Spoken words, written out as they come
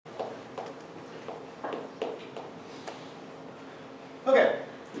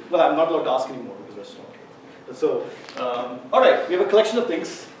Well, I'm not allowed to ask anymore because we're stopped here. So, all right, we have a collection of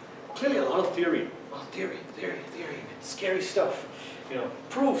things. Clearly a lot of theory. Oh, theory. Scary stuff. You know,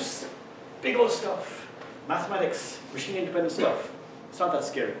 proofs, big old stuff. Mathematics, machine-independent stuff. It's not that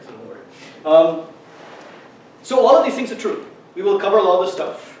scary, so don't worry. So all of these things are true. We will cover a lot of this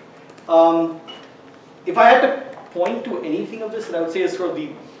stuff. If I had to point to anything of this that I would say is sort of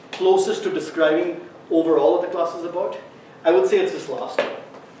the closest to describing overall what the class is about, I would say it's this last one.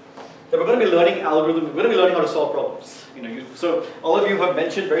 That we're going to be learning algorithms, we're going to be learning how to solve problems. You know, so all of you have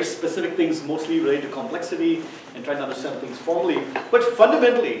mentioned very specific things, mostly related to complexity and trying to understand things formally. But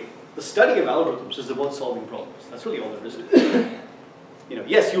fundamentally, the study of algorithms is about solving problems. That's really all there is to it. You know,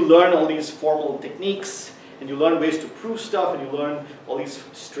 yes, you learn all these formal techniques, and you learn ways to prove stuff, and you learn all these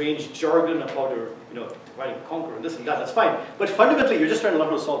strange jargon of how to, you know, divide and conquer and this and that. That's fine. But fundamentally, you're just trying to learn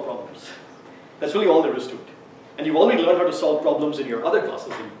how to solve problems. That's really all there is to it. And you've already learned how to solve problems in your other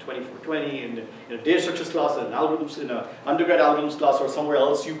classes, in 2420, in a data structures class, in an algorithms, in an undergrad algorithms class, or somewhere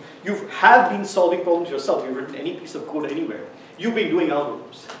else. You have been solving problems yourself. You've written any piece of code anywhere. You've been doing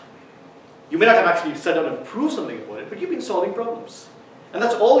algorithms. You may not have actually sat down and proved something about it, but you've been solving problems. And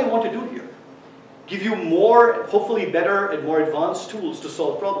that's all we want to do here. Give you more, hopefully better and more advanced tools to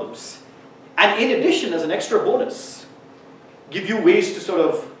solve problems. And in addition, as an extra bonus, give you ways to sort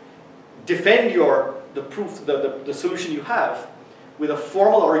of defend the proof, the solution you have with a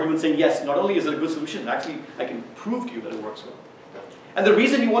formal argument saying, yes, not only is it a good solution, actually I can prove to you that it works well. And the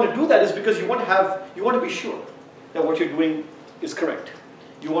reason you want to do that is because you want to be sure that what you're doing is correct.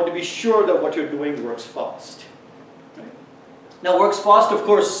 You want to be sure that what you're doing works fast. Right? Now, works fast, of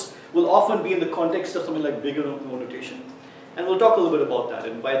course, will often be in the context of something like big O notation. And we'll talk a little bit about that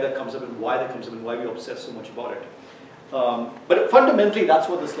and why that comes up and why that comes up and why we obsess so much about it. But fundamentally, that's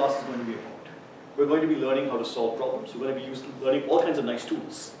what this class is going to be about. We're going to be learning how to solve problems. We're going to be learning all kinds of nice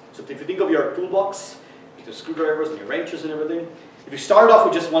tools. So if you think of your toolbox, with your screwdrivers and your wrenches and everything, if you start off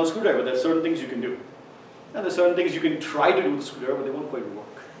with just one screwdriver, there's certain things you can do. And there's certain things you can try to do with the screwdriver, but they won't quite work.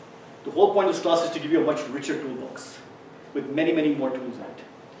 The whole point of this class is to give you a much richer toolbox with many, many more tools in it.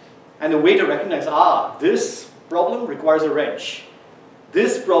 And the way to recognize, this problem requires a wrench.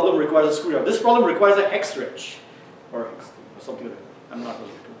 This problem requires a screwdriver. This problem requires a hex wrench. Or something like that. I'm not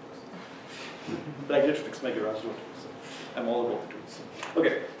really a toolbox. But I did fix my garage door, so I'm all about the tools.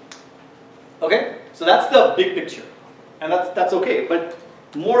 Okay. Okay, so that's the big picture. And that's okay. But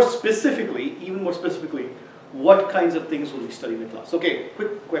more specifically, even more specifically, what kinds of things will we study in the class? Okay,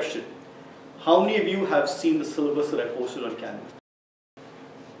 quick question. How many of you have seen the syllabus that I posted on Canvas?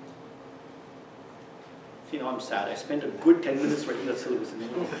 See, now I'm sad. I spent a good 10 minutes writing that syllabus.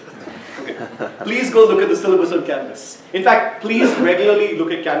 Okay. Please go look at the syllabus on Canvas. In fact, please regularly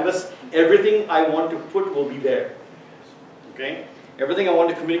look at Canvas. Everything I want to put will be there. Okay? Everything I want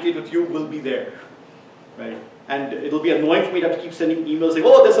to communicate with you will be there. Right? And it'll be annoying for me to have to keep sending emails saying,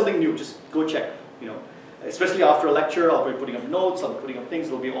 oh, there's something new. Just go check. You know, especially after a lecture, I'll be putting up notes, I'll be putting up things.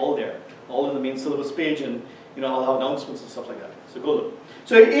 They'll be all there, all in the main syllabus page, and you know, I'll have announcements and stuff like that. So go look.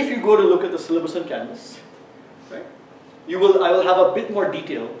 So if you go to look at the syllabus on Canvas, right, I will have a bit more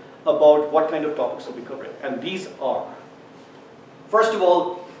detail about what kind of topics we'll be covering. And these are, first of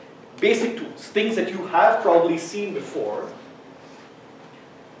all, basic tools, things that you have probably seen before.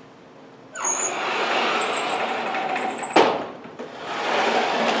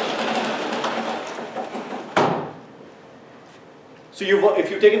 So if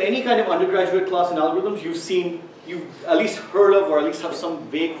you've taken any kind of undergraduate class in algorithms, you've at least heard of or at least have some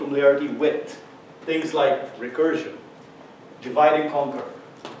vague familiarity with things like recursion, divide and conquer,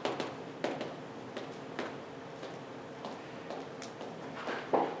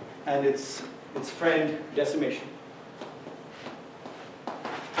 and its friend decimation.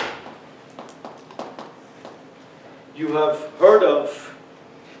 You have heard of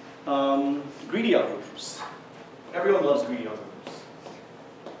greedy algorithms. Everyone loves greedy algorithms.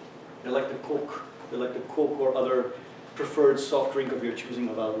 They're like the Coke. They're like the Coke or other preferred soft drink of your choosing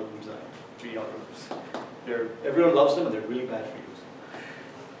of algorithms. Greedy algorithms. Everyone loves them, and they're really bad for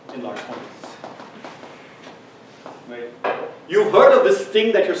you in large quantities. Right? You've heard of this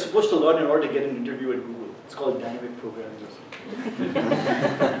thing that you're supposed to learn in order to get an interview at Google. It's called dynamic programming.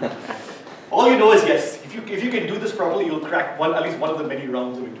 All you know is yes. If you can do this properly, you'll crack at least one of the many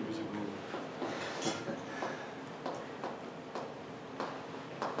rounds of interviews at Google.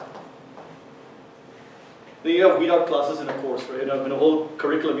 Then you have weed out classes in a course, right? In a whole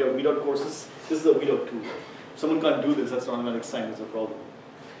curriculum, you have weed out courses. This is a weed out tool. If someone can't do this, that's an automatic sign there's a problem.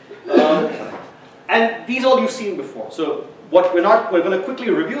 And these all you've seen before. So what we're going to quickly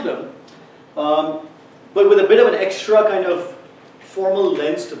review them, but with a bit of an extra kind of formal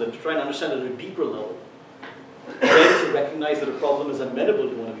lens to them to try and understand at a deeper level, then to recognize that a problem is amenable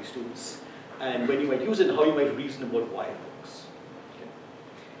to one of these tools, and when you might use it and how you might reason about why it works.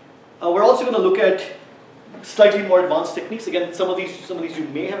 Okay. We're also going to look at slightly more advanced techniques. Again, some of these you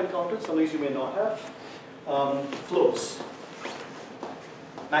may have encountered, some of these you may not have. Flows.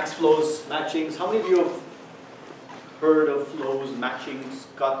 Max flows, matchings. How many of you have heard of flows, matchings,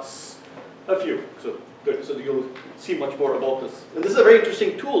 cuts? A few. So good. So you'll see much more about this. And this is a very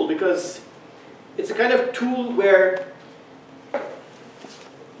interesting tool because it's a kind of tool where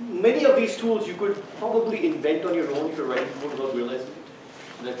many of these tools you could probably invent on your own if you're writing code without realizing it.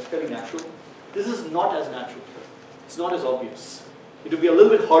 And that's very natural. This is not as natural. It's not as obvious. It would be a little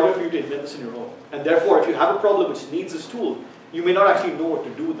bit harder for you to invent this on your own. And therefore, if you have a problem which needs this tool, you may not actually know what to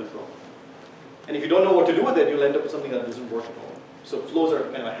do with the problem. And if you don't know what to do with it, you'll end up with something that doesn't work at all. So flows are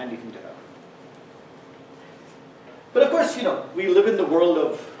kind of a handy thing to have. But of course, we live in the world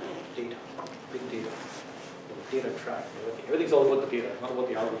of data, big data, data track, everything. Everything's all about the data, not about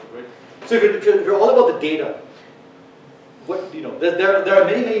the algorithm, right? So if you're all about the data, there are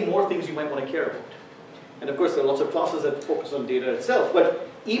many, many more things you might want to care about. And of course, there are lots of classes that focus on data itself. But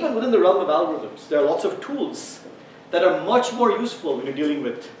even within the realm of algorithms, there are lots of tools that are much more useful when you're dealing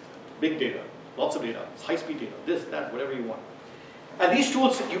with big data, lots of data, high-speed data, this, that, whatever you want. And these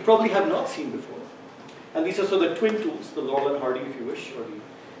tools you probably have not seen before. And these are so the twin tools, the Laurel and Hardy, if you wish, or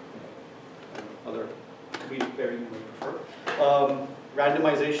the other comedic pairing you might prefer.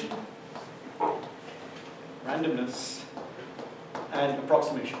 Randomization, randomness, and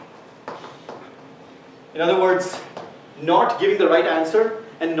approximation. In other words, not giving the right answer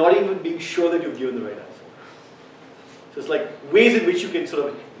and not even being sure that you've given the right answer. So it's like ways in which you can sort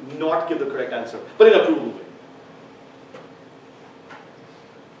of not give the correct answer, but in a provable way.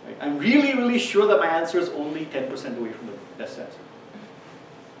 Right? I'm really, really sure that my answer is only 10% away from the best answer.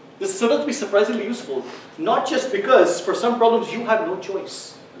 This turned out to be surprisingly useful, not just because for some problems you have no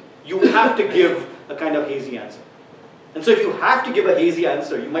choice. You have to give a kind of hazy answer. And so if you have to give a hazy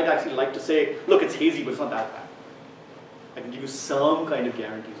answer, you might actually like to say, look, it's hazy, but it's not that bad. I can give you some kind of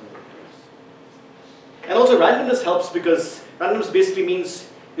guarantees on what it is. And also randomness helps because randomness basically means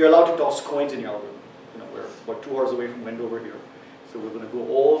you're allowed to toss coins in your algorithm. We're about 2 hours away from Wendover here. So we're going to go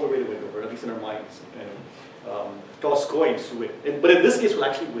all the way to Wendover, at least in our minds, and toss coins to win. But in this case, we'll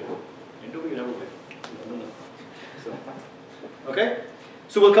actually win. Wendover, you never win. No. So, okay?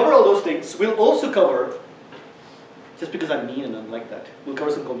 So we'll cover all those things. We'll also cover, just because I'm mean and I'm like that, we'll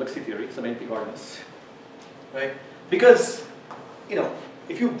cover some complexity theory, some NP-hardness. Right? Because,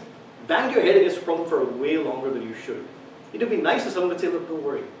 if you banged your head against a problem for way longer than you should, it would be nice if someone would say, look, don't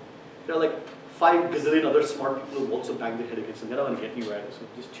worry. There are like 5 gazillion other smart people who also banged their head against it. They're not going to get anywhere, so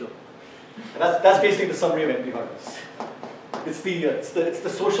just chill. And that's basically the summary of NP-hardness. It's the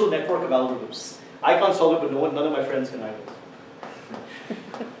social network of algorithms. I can't solve it, but none of my friends can either.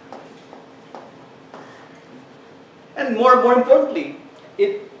 And more importantly,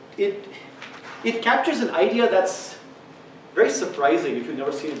 it captures an idea that's very surprising if you've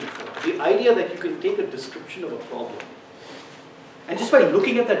never seen it before. The idea that you can take a description of a problem and just by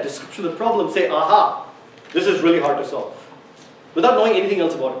looking at that description of the problem say, aha, this is really hard to solve, without knowing anything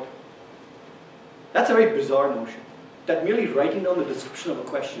else about it. That's a very bizarre notion, that merely writing down the description of a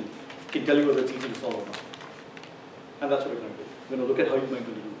question can tell you whether it's easy to solve or not. And that's what we're going to do. We're going to look at how you're going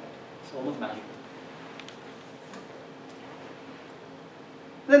to do that. It's almost magical.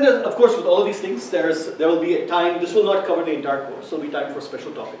 Then there's, of course, with all of these things, there will be a time, this will not cover the entire course, there will be time for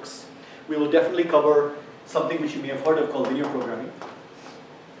special topics. We will definitely cover something which you may have heard of called linear programming.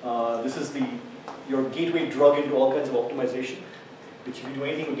 This is your gateway drug into all kinds of optimization, which if you do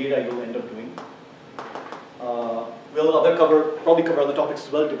anything with data, you'll end up doing. We'll probably cover other topics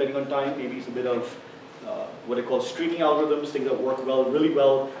as well, depending on time. Maybe it's a bit of what I call streaming algorithms, things that work really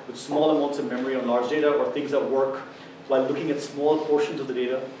well with small amounts of memory on large data, or things that work while looking at small portions of the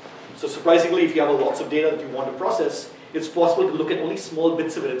data. So surprisingly, if you have lots of data that you want to process, it's possible to look at only small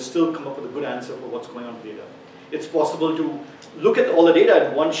bits of it and still come up with a good answer for what's going on with the data. It's possible to look at all the data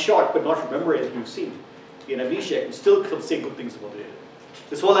in one shot but not remember anything you've seen in amnesia and still say good things about the data.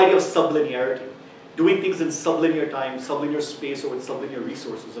 This whole idea of sublinearity, doing things in sublinear time, sublinear space, or with sublinear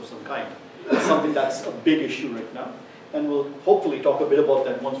resources of some kind, is something that's a big issue right now. And we'll hopefully talk a bit about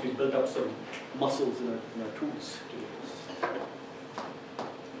that once we've built up some muscles in our tools.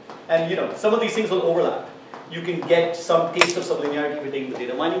 And some of these things will overlap. You can get some taste of sublinearity within the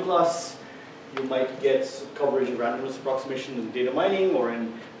data mining class. You might get coverage of randomness approximation in data mining or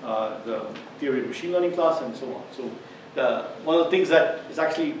in the theory of machine learning class and so on. So one of the things that is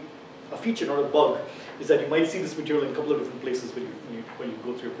actually a feature, not a bug, is that you might see this material in a couple of different places when you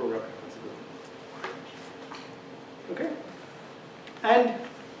go through your programming. Okay? And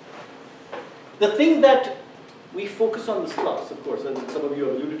the thing that we focus on this class, of course, and some of you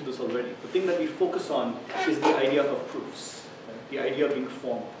have alluded to this already, the thing that we focus on is the idea of proofs, right? The idea of being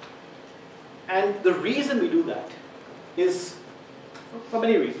formal. And the reason we do that is for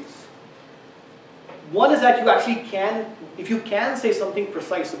many reasons. One is that you actually can, if you can say something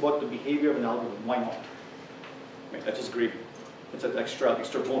precise about the behavior of an algorithm, why not? Right, that's just gravy. It's an extra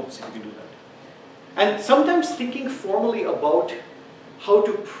bonus if you can do that. And sometimes thinking formally about how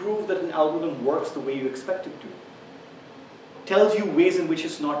to prove that an algorithm works the way you expect it to tells you ways in which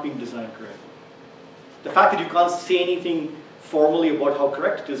it's not being designed correctly. The fact that you can't say anything formally about how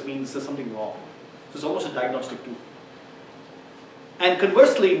correct it is means there's something wrong. So it's almost a diagnostic tool. And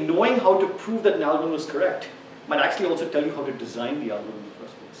conversely, knowing how to prove that an algorithm is correct might actually also tell you how to design the algorithm in the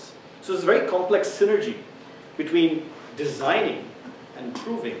first place. So there's a very complex synergy between designing and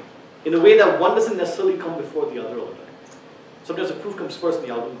proving in a way that one doesn't necessarily come before the other all the time. Sometimes the proof comes first and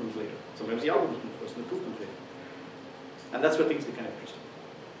the algorithm comes later. Sometimes the algorithm comes first and the proof comes later. And that's where things get kind of interesting.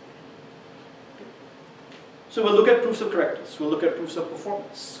 Okay. So we'll look at proofs of correctness. We'll look at proofs of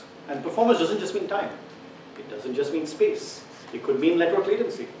performance. And performance doesn't just mean time. It doesn't just mean space. It could mean network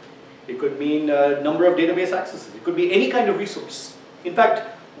latency. It could mean number of database accesses. It could be any kind of resource. In fact,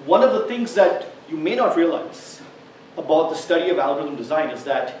 one of the things that you may not realize about the study of algorithm design is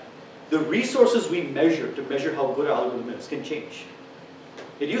that the resources we measure to measure how good our algorithm is can change.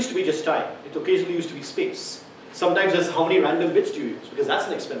 It used to be just time. It occasionally used to be space. Sometimes it's how many random bits do you use, because that's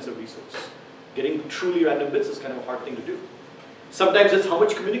an expensive resource. Getting truly random bits is kind of a hard thing to do. Sometimes it's how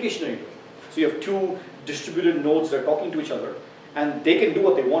much communication are you doing. So you have two distributed nodes that are talking to each other, and they can do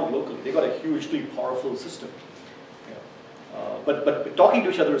what they want locally. They've got a hugely powerful system. But talking to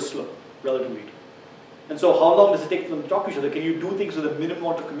each other is slow, relatively. And so how long does it take for them to talk to each other? Can you do things with a minimum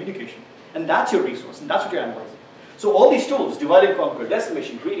amount of communication? And that's your resource, and that's what you're analyzing. So all these tools, divide and conquer,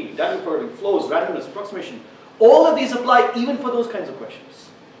 decimation, greedy, dynamic programming, flows, randomness, approximation, all of these apply even for those kinds of questions.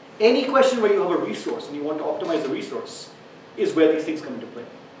 Any question where you have a resource and you want to optimize the resource is where these things come into play.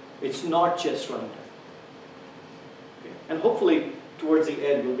 It's not just runtime. Okay. And hopefully, towards the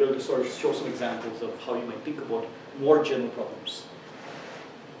end, we'll be able to sort of show some examples of how you might think about more general problems.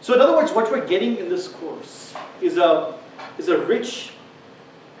 So in other words, what we're getting in this course is a rich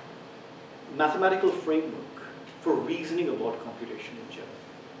mathematical framework for reasoning about computation in general.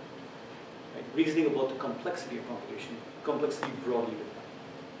 Right? Reasoning about the complexity of computation, complexity broadly defined.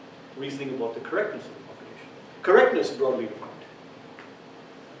 Reasoning about the correctness of the computation, correctness broadly defined.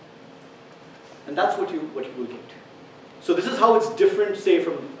 And that's what you will get. So this is how it's different, say,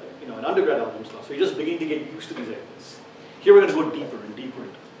 from an undergrad algorithms class. So you're just beginning to get used to these ideas. Here we're going to go deeper and deeper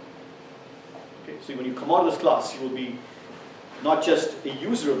into it. Okay, so when you come out of this class, you will be not just a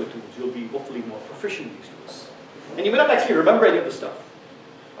user of the tools, you'll be hopefully more proficient in these tools. And you may not actually remember any of this stuff.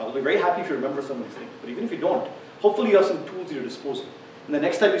 I will be very happy if you remember some of these things. But even if you don't, hopefully you have some tools at your disposal. And the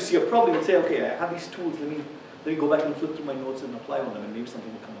next time you see a problem, you'll say, okay, I have these tools, let me go back and flip through my notes and apply on them, and maybe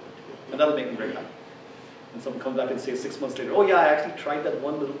something will come of it. And that'll make me very happy. And someone comes back and says 6 months later, oh yeah, I actually tried that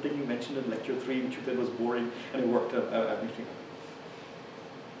one little thing you mentioned in lecture 3, which you said was boring, and it worked. Everything.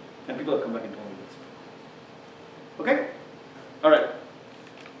 And people have come back and told me this. Okay? All right.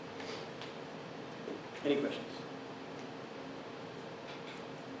 Any questions?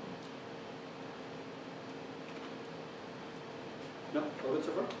 No? All good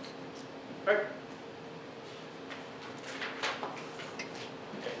so far? All right.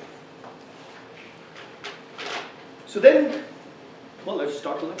 So then, well, let's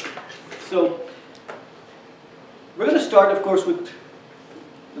start the lecture. So we're going to start, of course, with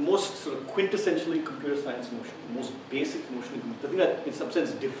the most sort of quintessentially computer science notion, the most basic notion, the thing that in some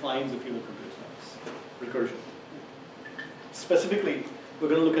sense defines the field of computer science, recursion. Specifically, we're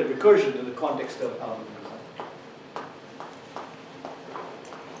going to look at recursion in the context of algorithm design.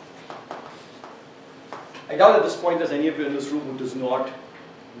 I doubt at this point there's any of you in this room who does not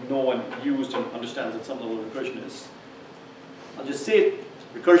know and used and understands at some level what recursion is. I'll just say it.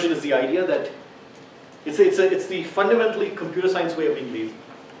 Recursion is the idea that it's the fundamentally computer science way of being lazy.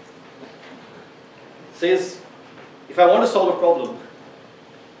 It says, if I want to solve a problem,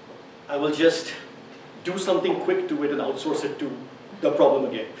 I will just do something quick to it and outsource it to the problem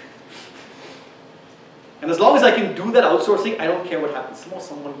again. And as long as I can do that outsourcing, I don't care what happens.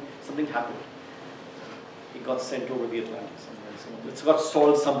 Something happened. It got sent over the Atlantic somewhere. It got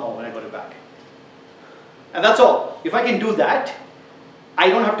solved somehow when I got it back. And that's all. If I can do that, I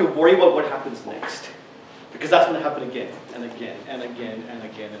don't have to worry about what happens next. Because that's going to happen again, and again, and again, and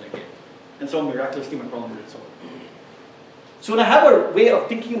again, and again. and so miraculously my problem gets solved. So when I have a way of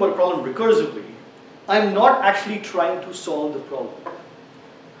thinking about a problem recursively, I'm not actually trying to solve the problem.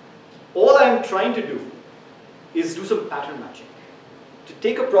 All I'm trying to do is do some pattern matching. To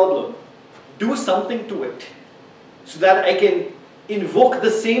take a problem, do something to it, so that I can invoke the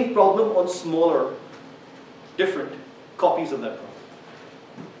same problem on smaller, different copies of that problem.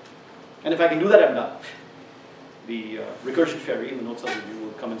 And if I can do that, I'm done. The recursion fairy in the notes I'll give you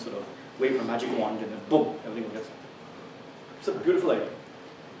will come and sort of wave a magic wand and then boom, everything will get solved. It's a beautiful idea.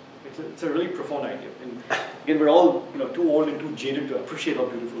 It's a really profound idea. And again, we're all too old and too jaded to appreciate how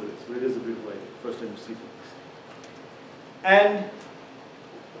beautiful it is, but it is a beautiful idea. First time you see things. And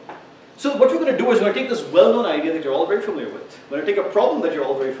so what we're going to do is we're going to take this well-known idea that you're all very familiar with. We're going to take a problem that you're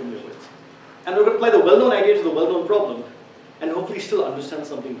all very familiar with, and we're going to apply the well-known idea to the well-known problem, and hopefully still understand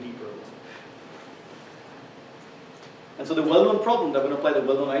something deeper. And so the well-known problem that we're going to apply the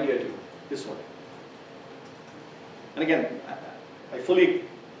well-known idea to is sorting. And again, I fully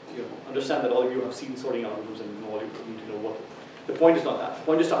understand that all of you have seen sorting algorithms and know all you need to know what. The point is not that. The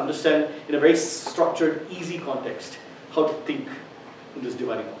point is to understand in a very structured, easy context how to think in this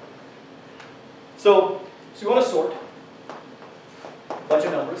dividing order. So you want to sort a bunch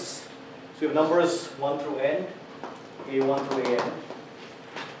of numbers. So you have numbers 1 through n, a1 through an.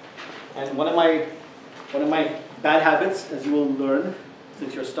 And one of my bad habits, as you will learn,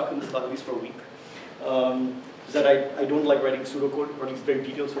 since you're stuck in this class at least for a week, is that I don't like writing pseudocode, or at least very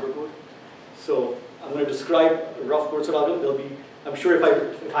detailed pseudocode. So I'm going to describe a rough word sort algorithm. I'm sure if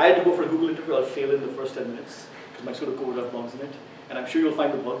I had to go for a Google interview, I'll fail in the first 10 minutes, because my pseudocode would have bugs in it. And I'm sure you'll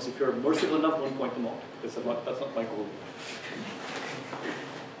find the bugs. If you're merciful enough, don't point them out, because that's not my goal.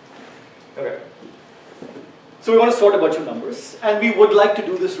 Okay. So we want to sort a bunch of numbers, and we would like to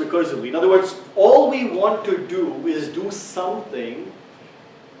do this recursively. In other words, all we want to do is do something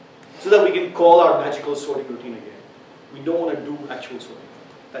so that we can call our magical sorting routine again. We don't want to do actual sorting.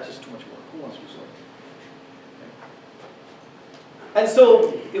 That's just too much work. Who wants to do sorting? Okay. And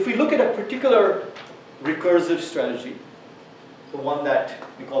so if we look at a particular recursive strategy, the one that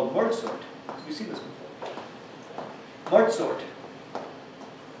we call merge sort, you've seen this before. Merge sort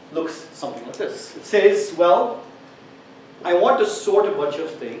looks something like this. It says, well, I want to sort a bunch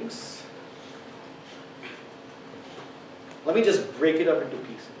of things. Let me just break it up into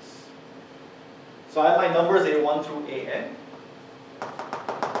pieces. So I have my numbers a1 through an.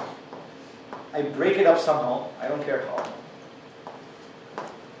 I break it up somehow. I don't care how.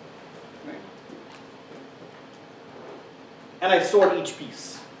 Right. And I sort each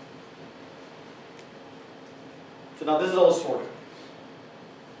piece. So now this is all sorted.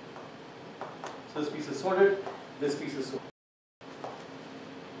 So this piece is sorted, this piece is sorted.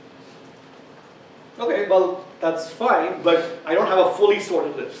 Okay, well, that's fine, but I don't have a fully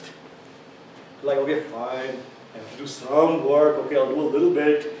sorted list. Like, okay, fine, I have to do some work, okay, I'll do a little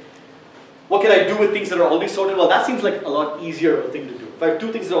bit. What can I do with things that are already sorted? Well, that seems like a lot easier of a thing to do. If I have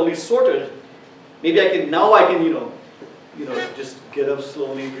two things that are already sorted, maybe I can, just get up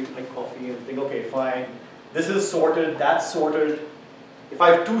slowly, drink my coffee and think, okay, fine, this is sorted, that's sorted. If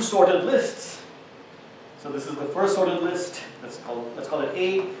I have two sorted lists, so this is the first sorted list, let's call it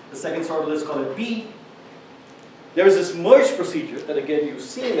A, the second sorted list, call it B. There is this merge procedure that again you've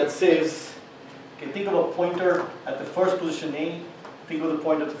seen that says, you can think of a pointer at the first position A, think of the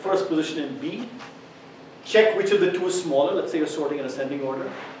pointer at the first position in B, check which of the two is smaller, let's say you're sorting in ascending order.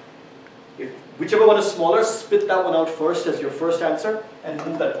 If whichever one is smaller, spit that one out first as your first answer and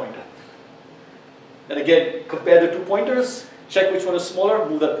move that pointer. And again, compare the two pointers, check which one is smaller,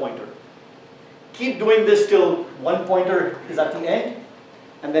 move that pointer. Keep doing this till one pointer is at the end,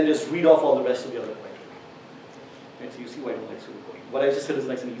 and then just read off all the rest of the other pointers. Right, so you see why I don't like pseudocoding. What I just said is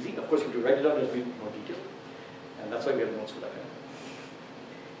nice and easy. Of course, you have to write it out and read more detail. And that's why we have notes for that.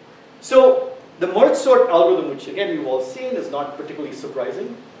 So the merge sort algorithm, which again you've all seen, is not particularly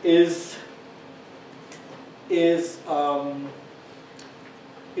surprising, is these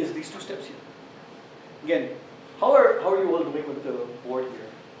two steps here. Again, how are you all doing with the board here?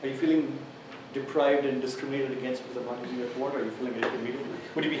 Are you feeling deprived and discriminated against because I'm not using that board? Or are you feeling inconvenient?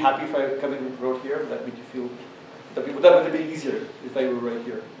 Would you be happy if I come and wrote here? Would that make you feel, would that be easier if I were right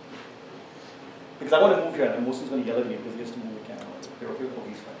here? Because I want to move here and Mohsin's going to yell at me because he has to move the camera. They're okay with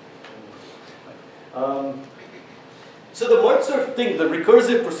he's fine. So the merge sort thing, the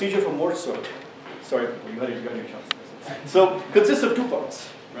recursive procedure for merge sort, sorry, you got your chance. So consists of two parts,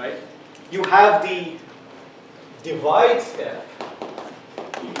 right? You have the divide step,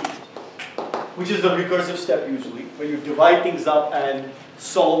 which is the recursive step usually, where you divide things up and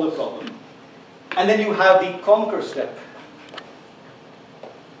solve the problem. And then you have the conquer step,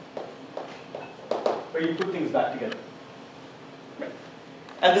 where you put things back together. Right?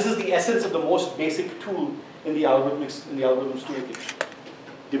 And this is the essence of the most basic tool in the algorithms toolkit,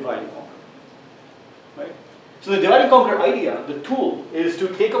 divide and conquer. Right? So the divide and conquer idea, the tool, is to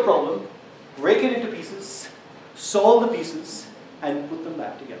take a problem, break it into pieces, solve the pieces, and put them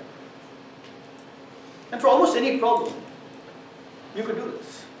back together. And for almost any problem, you could do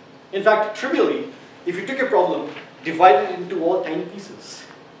this. In fact, trivially, if you took a problem, divided it into all tiny pieces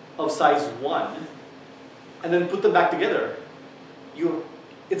of size 1, and then put them back together,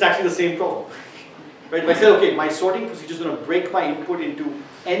 it's actually the same problem. Right? If I say, okay, my sorting procedure is going to break my input into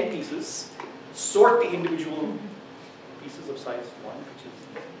n pieces, sort the individual pieces of size 1,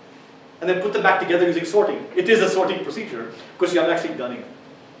 and then put them back together using sorting. It is a sorting procedure because you haven't actually done it.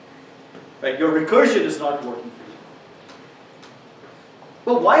 Right? Your recursion is not working for you.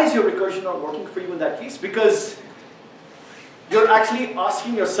 Well, why is your recursion not working for you in that case? Because you're actually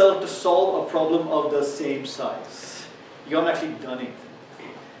asking yourself to solve a problem of the same size. You haven't actually done it.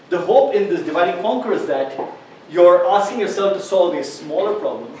 The hope in this divide and conquer is that you're asking yourself to solve a smaller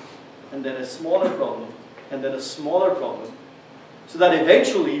problem, and then a smaller problem, and then a smaller problem, so that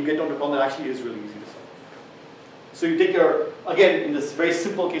eventually you get to a problem that actually is really easy to solve. So you take again, in this very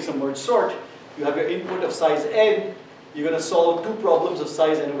simple case of merge sort, you have your input of size n, you're going to solve two problems of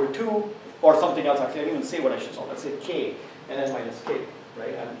size n over 2, or something else. Actually, I didn't even say what I should solve. Let's say k, and n minus k,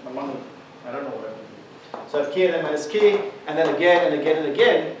 right? I don't know what I'm doing. So I have k and n minus k, and then again and again and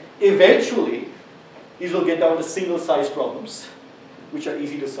again. Eventually, these will get down to single-sized problems, which are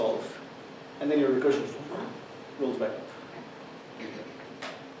easy to solve, and then your recursion rolls back up.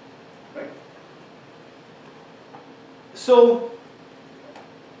 Right? So,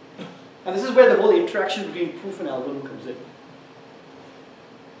 and this is where the whole interaction between proof and algorithm comes in.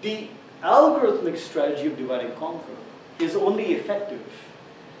 The algorithmic strategy of divide and conquer is only effective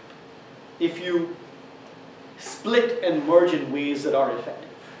if you split and merge in ways that are effective.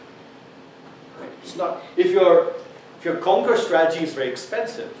 Right? It's not, if your conquer strategy is very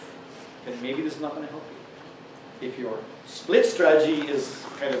expensive, then maybe this is not going to help you. If your split strategy is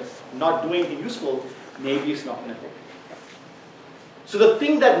kind of not doing anything useful, maybe it's not going to help you. So the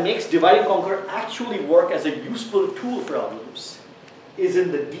thing that makes divide and conquer actually work as a useful tool for algorithms is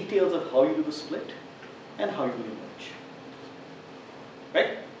in the details of how you do the split and how you do the merge.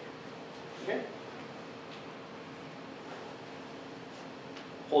 Right? Okay?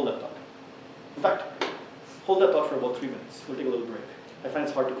 Hold that thought. In fact, hold that thought for about 3 minutes. We'll take a little break. I find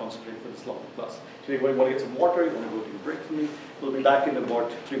it's hard to concentrate for this long class. So you want to get some water, you want to go take a break from me. We'll be back in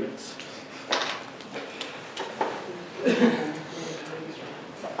about 3 minutes.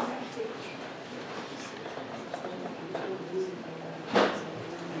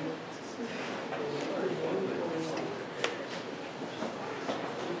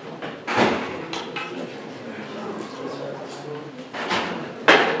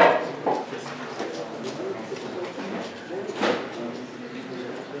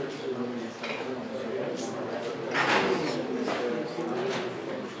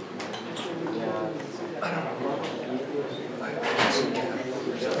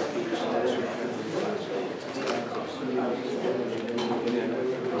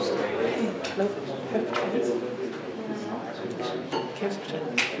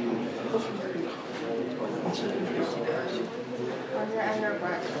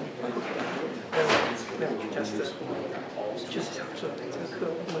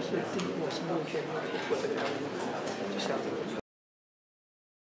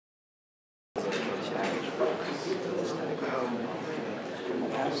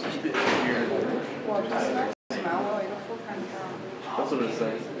 That's what it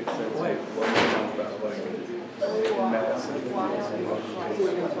says. It says like what about like mass and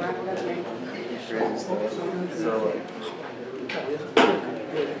crazy stuff. So like I was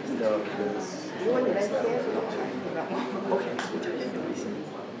thinking about taking 5100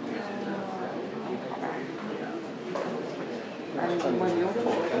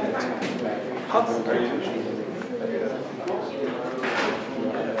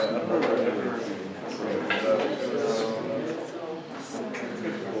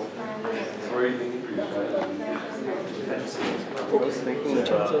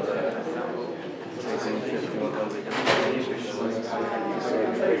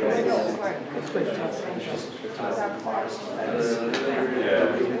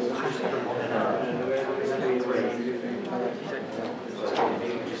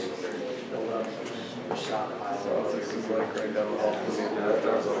 So this is like right down the hall for me. I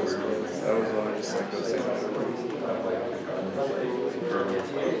was want to just like go say that.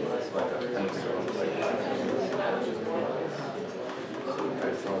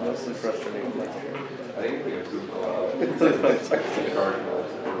 mostly frustrating. I think we have to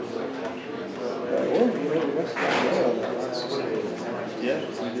cardinals. Yeah,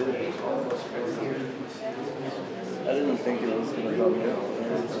 we did it. I didn't think it was going to help me out.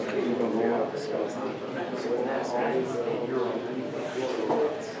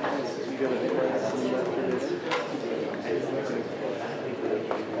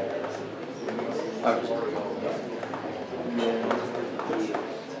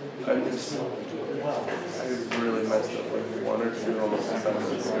 I really messed up like one or two almost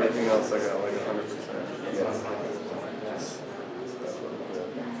assignments. Everything else I got like 100%.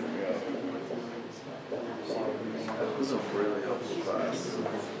 It was a really helpful class.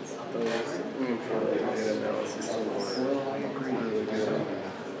 For the data analysis work, really good.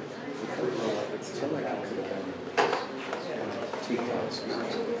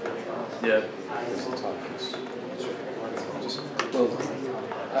 Yeah.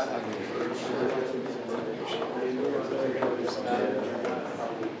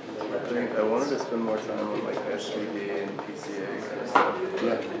 I wanted to spend more time on like SVD and PCA kind of stuff.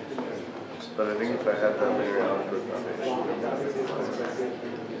 Yeah. But I think if I had that linear algebra foundation,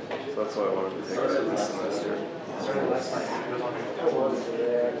 so that's why I wanted to take it this semester.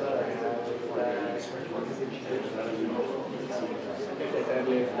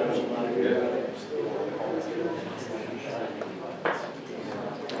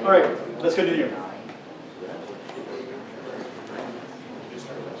 All right, let's continue.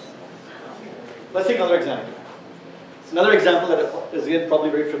 Let's take another example. Another example that is again probably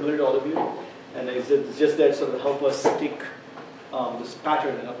very familiar to all of you, and it's just there to sort of help us take this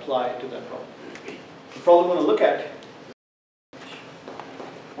pattern and apply it to that problem. The problem we're going to look at,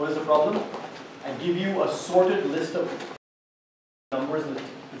 what is the problem? I give you a sorted list of numbers in the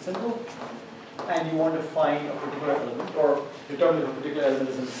symbol, and you want to find a particular element, or determine if a particular element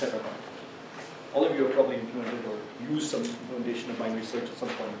is in the set or not. All of you have probably implemented or used some implementation of binary search at some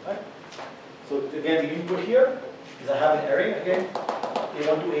point in time. So again, the input here is I have an array, again,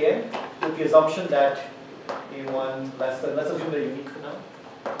 A1 to AN, with the assumption that A1 less than, let's assume they're unique for now.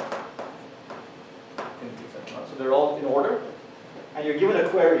 So they're all in order, and you're given a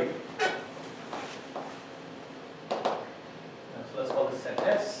query. So let's call this set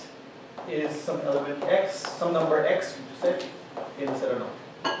S, is some element X, some number X, you just said, in the set or not,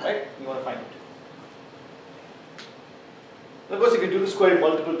 right? You want to find it. Of course, if you do this query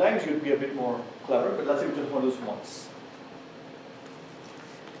multiple times, you'd be a bit more clever, but let's say we just want to do this once.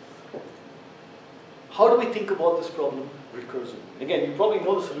 How do we think about this problem recursively? Again, you probably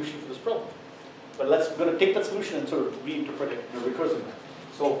know the solution for this problem, but we're going to take that solution and sort of reinterpret it in a recursive manner.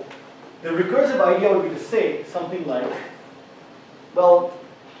 So the recursive idea would be to say something like, well,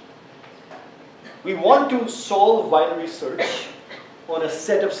 we want to solve binary search on a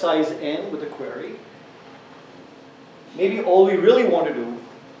set of size n with a query. Maybe all we really want to do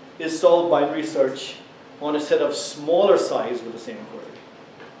is solve binary search on a set of smaller size with the same query.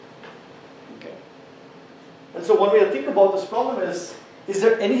 Okay. And so one way to think about this problem is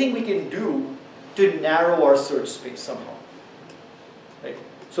there anything we can do to narrow our search space somehow? Right?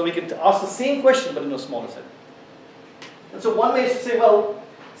 So we can ask the same question but in a smaller set. And so one way is to say, well,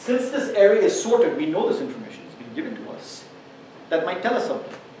 since this array is sorted, we know this information is being given to us. That might tell us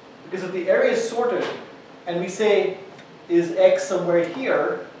something. Because if the array is sorted and we say, is X somewhere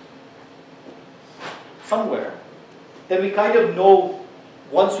here, somewhere, then we kind of know,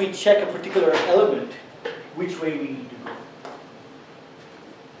 once we check a particular element, which way we need to go.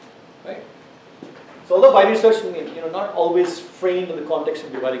 Right? So although binary search is not always framed in the context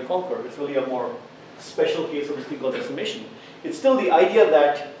of divide and conquer, it's really a more special case of this thing called decimation. It's still the idea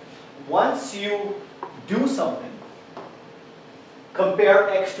that once you do something, compare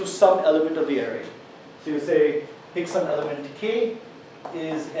X to some element of the array. So you say, pick some element K,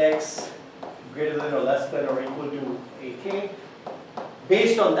 is X greater than or less than or equal to AK?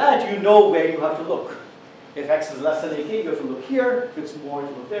 Based on that, you know where you have to look. If X is less than AK, you have to look here. If it's more, you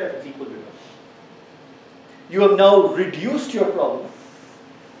look there. If it's equal to it. You have now reduced your problem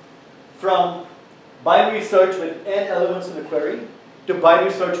from binary search with n elements in the query to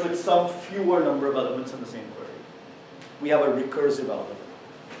binary search with some fewer number of elements in the same query. We have a recursive algorithm.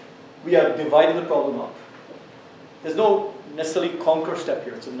 We have divided the problem up. There's no necessarily conquer step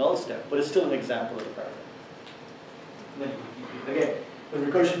here, it's a null step, but it's still an example of a paradigm. Again, the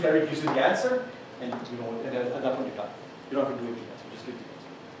recursion theory gives you the answer, and at that point you're done. You don't have to do anything else, you just give the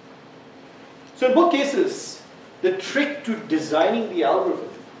answer. So in both cases, the trick to designing the algorithm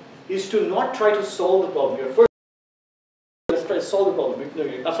is to not try to solve the problem. First, let's try to solve the problem.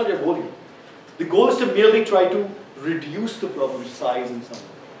 That's not your goal here. The goal is to merely try to reduce the problem size in some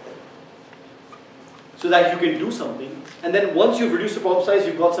way. so that you can do something. And then once you've reduced the problem size,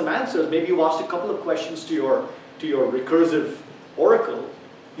 you've got some answers. Maybe you asked a couple of questions to your recursive oracle.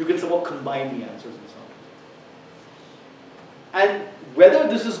 You can somehow combine the answers and so on. And whether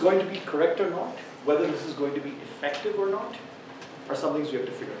this is going to be correct or not, whether this is going to be effective or not, are some things we have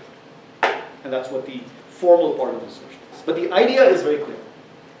to figure out. And that's what the formal part of the solution is. But the idea is very clear.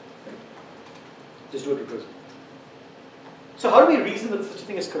 Just do it recursively. So how do we reason that such a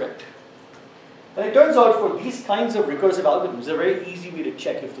thing is correct? And it turns out for these kinds of recursive algorithms, they're very easy way to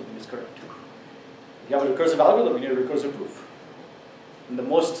check if the thing is correct. If you have a recursive algorithm, you need a recursive proof. And the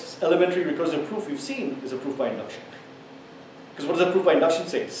most elementary recursive proof we've seen is a proof by induction. Because what does a proof by induction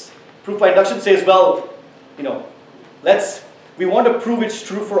say? Proof by induction says, well, we want to prove it's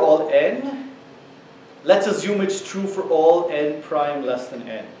true for all n. Let's assume it's true for all n prime less than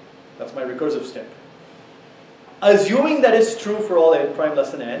n. That's my recursive step. Assuming that it's true for all n prime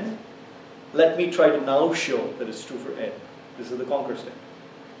less than n, let me try to now show that it's true for n. This is the conquer step.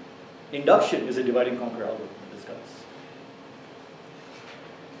 Induction is a divide and conquer algorithm in disguise.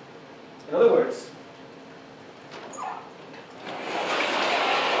 In other words,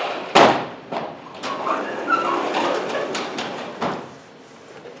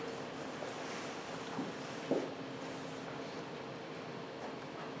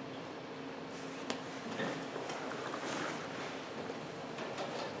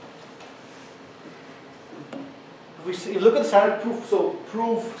 if you look at the standard proof,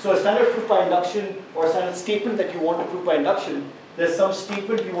 so a standard proof by induction or a standard statement that you want to prove by induction, there's some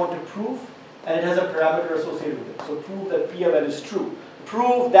statement you want to prove and it has a parameter associated with it. So prove that P of n is true.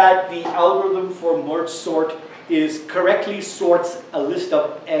 Prove that the algorithm for merge sort is correctly sorts a list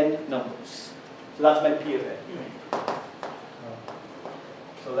of n numbers. So that's my P of n.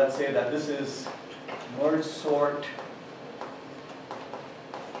 So let's say that this is merge sort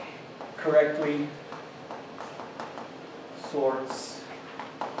correctly sorts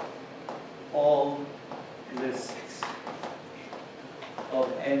all lists of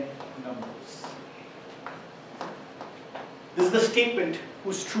n numbers. This is the statement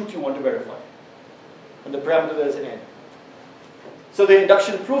whose truth you want to verify. And the parameter there is an n. So the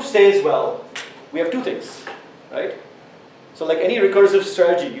induction proof says, well, we have two things, right? So like any recursive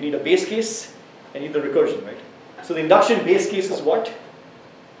strategy, you need a base case and you need the recursion, right? So the induction base case is what?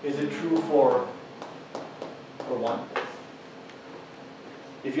 Is it true for 1?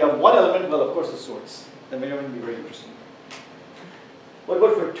 If you have one element, well, of course it sorts. Then may not be very interesting. What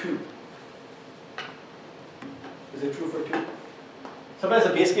about for 2? Is it true for 2? Sometimes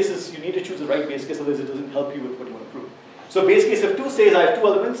the base case is, you need to choose the right base case, otherwise it doesn't help you with what you want to prove. So base case of 2 says I have 2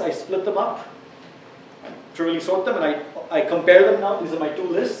 elements, I split them up, trivially sort them, and I compare them now. These are my 2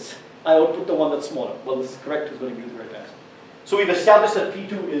 lists. I output the one that's smaller. Well, this is correct, is going to be the correct answer. So we've established that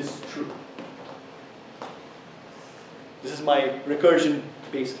P2 is true. This is my recursion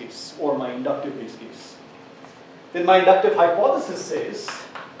base case, or my inductive base case. Then my inductive hypothesis says,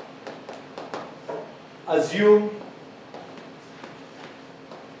 assume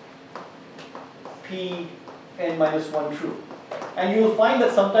P n minus 1 true. And you will find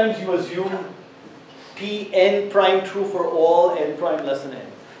that sometimes you assume P n prime true for all n prime less than n.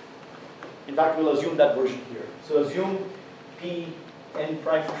 In fact, we'll assume that version here. So assume P n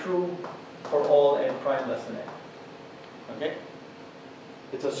prime true for all n prime less than n. Okay?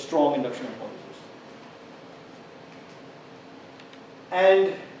 It's a strong induction hypothesis.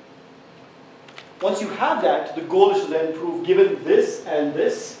 And once you have that, the goal is to then prove, given this and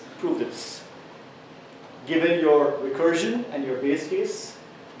this, prove this. Given your recursion and your base case,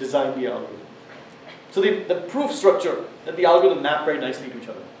 design the algorithm. So the proof structure that the algorithm map very nicely to each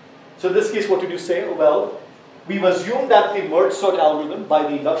other. So in this case, what did you say? Oh, well, we've assumed that the merge sort algorithm by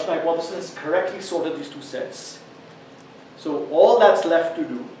the induction hypothesis correctly sorted these 2 sets. So all that's left to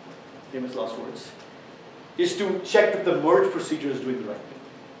do, famous last words, is to check that the merge procedure is doing the right thing.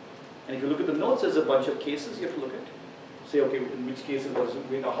 And if you look at the notes, there's a bunch of cases you have to look at. Say, okay, in which case it was,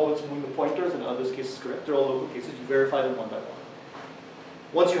 how it's moving the pointers, and others cases correct. They're all local cases. You verify them one by one.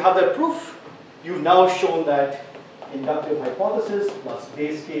 Once you have that proof, you've now shown that inductive hypothesis plus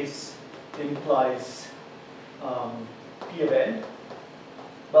base case implies P of n.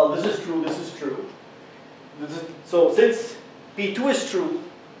 Well, this is true, this is true. So since P2 is true,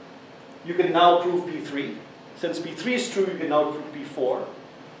 you can now prove P3. Since P3 is true, you can now prove P4.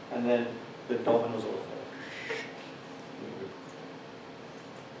 And then the dominoes all fall.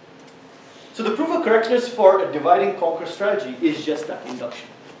 So the proof of correctness for a divide and conquer strategy is just that, induction.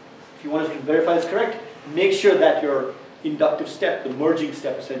 If you want to verify it's correct, make sure that your inductive step, the merging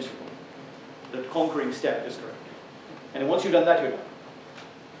step essentially, the conquering step is correct. And once you've done that, you're done.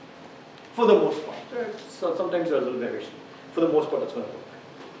 For the most part. So sometimes there's a little variation. For the most part, that's going to work.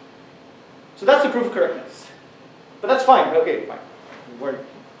 So that's the proof of correctness. But that's fine. Okay, fine.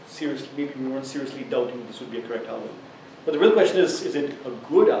 Maybe we weren't seriously doubting this would be a correct algorithm. But the real question is it a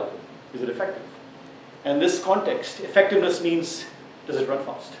good algorithm? Is it effective? And in this context, effectiveness means, does it run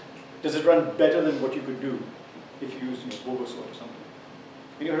fast? Does it run better than what you could do if you used Bogosort or something?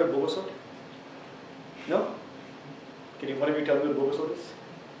 Have you heard of Bogosort? No? Can one of you tell me what Bogosort is?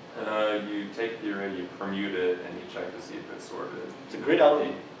 You take the array, you permute it, and you check to see if it's sorted. It's a great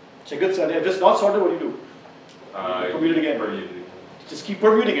algorithm. Check it. If it's not sorted, what do you do? Permute it again. Permute it again. Just keep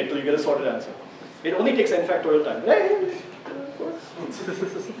permuting it till you get a sorted answer. It only takes n factorial time.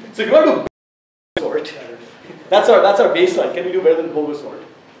 So if you want to do sort, that's our baseline. Can we do better than Bogosort?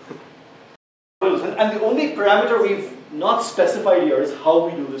 And the only parameter we've not specified here is how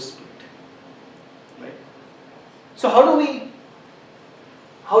we do this split. Right? So how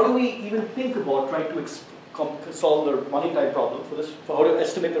do we even think about trying to solve the running time problem for how to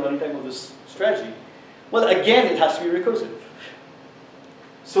estimate the running time of this strategy? Well, again, it has to be recursive.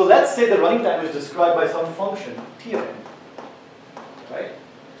 So let's say the running time is described by some function, T of n, right?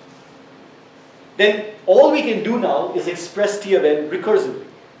 Then all we can do now is express T of n recursively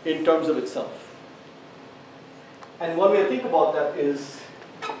in terms of itself. And one way to think about that is,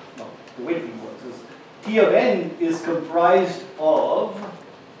 the way it works is, T of n is comprised of,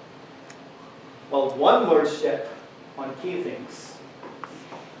 well, one merge step on k things,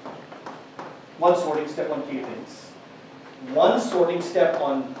 one sorting step on k things, one sorting step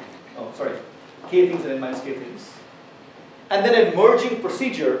on, k things and n minus k things, and then a merging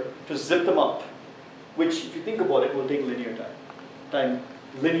procedure to zip them up, which, if you think about it, will take linear time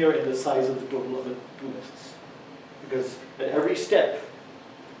linear in the size of the total of the two lists. Because at every step,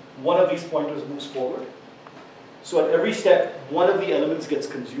 one of these pointers moves forward. So at every step, one of the elements gets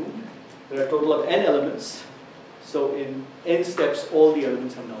consumed. There are a total of n elements. So in n steps, all the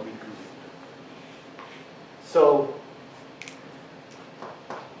elements have now been consumed. So,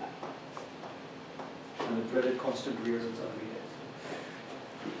 and the dreaded constant rears its ugly head.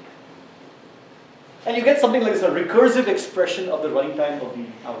 And you get something like this, a recursive expression of the running time of the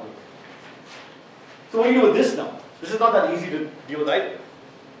algorithm. So what do you do with this now? This is not that easy to deal with either.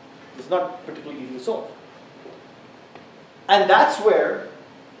 It's not particularly easy to solve. And that's where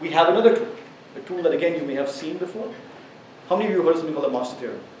we have another tool. A tool that, again, you may have seen before. How many of you have heard of something called the master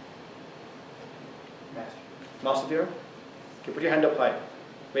theorem? Master theorem? Okay, put your hand up high.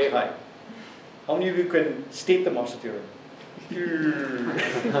 Way high. How many of you can state the master theorem?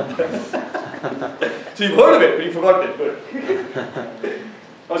 So you've heard of it, but you've forgotten it. Good.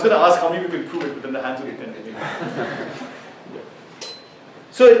 I was going to ask how many of you can prove it, but then the hands will get tended.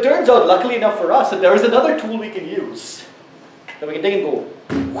 So it turns out, luckily enough for us, that there is another tool we can use that we can take and go,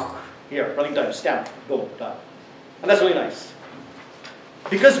 here, running time, stamp, boom, done. And that's really nice.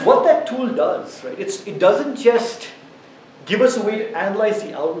 Because what that tool does, right, it doesn't just give us a way to analyze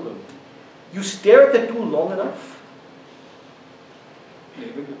the algorithm. You stare at the tool long enough,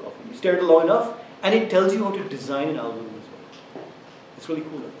 you stare at it long enough, and it tells you how to design an algorithm as well. It's really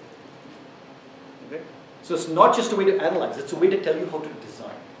cool. Okay? So it's not just a way to analyze, it's a way to tell you how to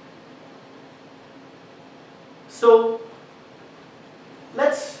design. So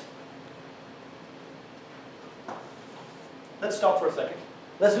let's stop for a second.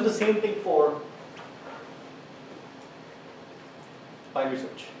 Let's do the same thing for binary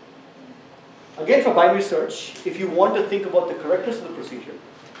search. Again, for binary search, if you want to think about the correctness of the procedure,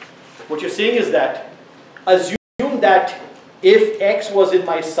 what you're saying is that assume that if X was in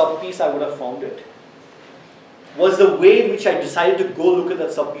my subpiece, I would have found it. Was the way in which I decided to go look at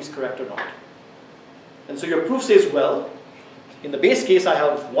that subpiece correct or not? And so your proof says, well, in the base case, I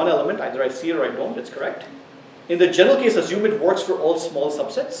have one element, either I see it or I don't, it's correct. In the general case, assume it works for all small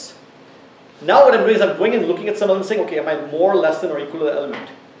subsets. Now what I'm doing is I'm going and looking at some element saying, okay, am I more, less than, or equal to the element?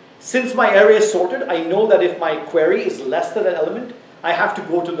 Since my array is sorted, I know that if my query is less than an element, I have to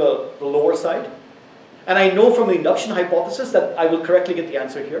go to the lower side. And I know from the induction hypothesis that I will correctly get the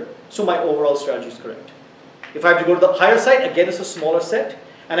answer here. So my overall strategy is correct. If I have to go to the higher side, again, it's a smaller set.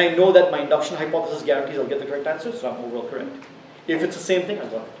 And I know that my induction hypothesis guarantees I'll get the correct answer, so I'm overall correct. If it's the same thing, I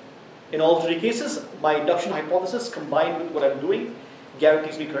got it. In all three cases, my induction hypothesis combined with what I'm doing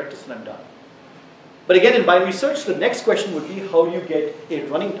guarantees me correctness and I'm done. But again, in binary search, the next question would be how do you get a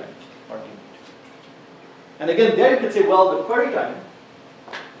running time argument? And again, there you could say, well, the query time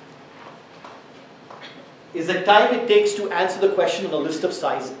is the time it takes to answer the question on a list of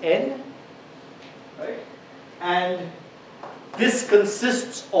size n, right? And this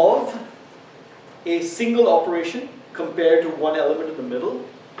consists of a single operation compared to one element in the middle,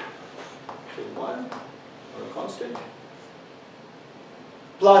 so 1 or a constant,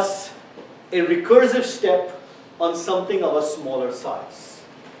 plus a recursive step on something of a smaller size.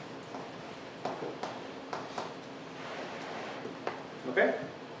 Okay?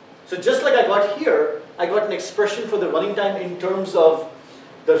 So just like I got here, I got an expression for the running time in terms of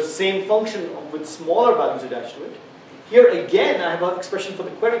the same function with smaller values attached to it. Here again, I have an expression for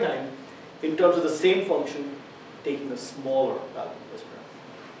the query time in terms of the same function taking the smaller value as parameter.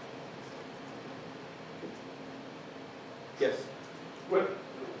 Yes?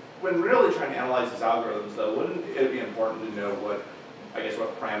 When really trying to analyze these algorithms, though, wouldn't it be important to know what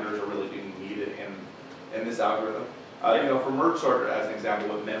parameters are really being needed in this algorithm? You know, for merge sort, as an example,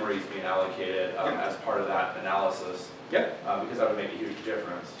 what memory is being allocated as part of that analysis, because that would make a huge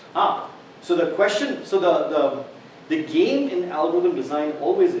difference. So the question, so the game in algorithm design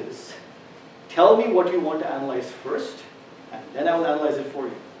always is, tell me what you want to analyze first, and then I will analyze it for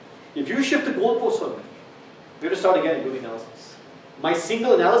you. If you shift the goalpost on me, we have to start again and do the analysis. My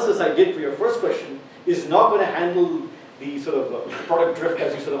single analysis I did for your first question is not going to handle the sort of product drift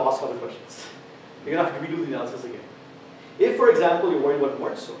as you sort of ask other questions. You're going to have to redo the analysis again. If, for example, you're worried about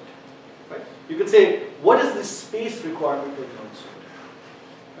merge sort, right? You could say, what is the space requirement of merge sort?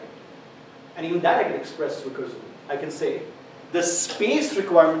 Right? And even that I can express recursively. I can say, the space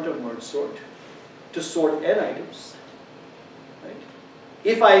requirement of merge sort to sort n items, right?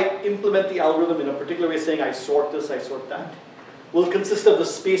 If I implement the algorithm in a particular way, saying I sort this, I sort that, will consist of the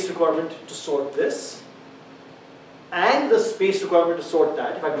space requirement to sort this, and the space requirement to sort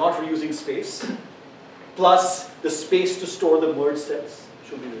that, if I'm not reusing space, plus the space to store the merge sets,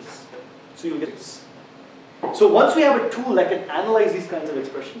 should be this. So you'll get this. So once we have a tool that can analyze these kinds of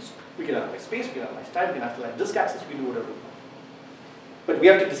expressions, we can analyze space, we can analyze time, we can analyze disk access, we can do whatever we want. But we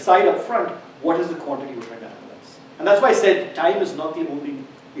have to decide up front what is the quantity we're trying to analyze. And that's why I said time is not the only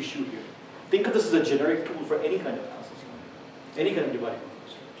issue here. Think of this as a generic tool for any kind of analysis, any kind of dividing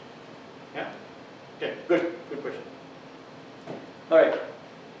function. Yeah? Okay, good question. All right.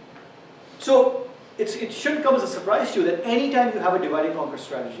 So it shouldn't come as a surprise to you that anytime you have a divide and conquer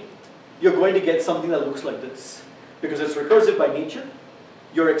strategy, you're going to get something that looks like this. Because it's recursive by nature,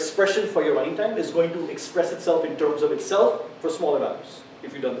 your expression for your running time is going to express itself in terms of itself for smaller values,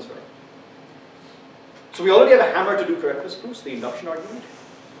 if you've done this right. So we already have a hammer to do correctness proofs, the induction argument.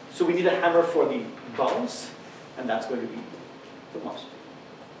 So we need a hammer for the bounds, and that's going to be the mouse.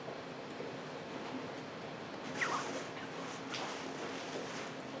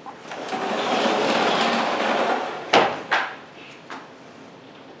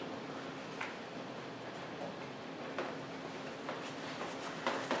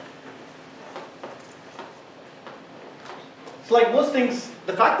 Like most things,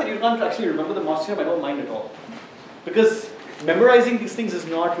 the fact that you can't actually remember the Moss theorem, I don't mind at all. Because memorizing these things is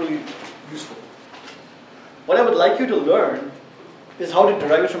not really useful. What I would like you to learn is how to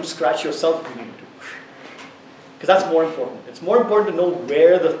derive it from scratch yourself if you need to. Because that's more important. It's more important to know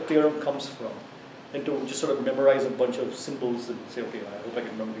where the theorem comes from than to just sort of memorize a bunch of symbols and say, okay, I hope I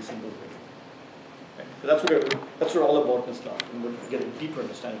can remember these symbols later. Okay? That's what we're all about in this class, and we'll get a deeper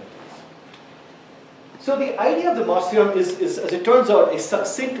understanding of things. So the idea of the Moss theorem is, as it turns out, a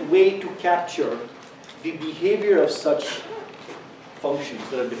succinct way to capture the behavior of such functions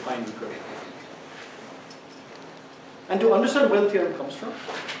that are defined recurrently. And to understand where the theorem comes from,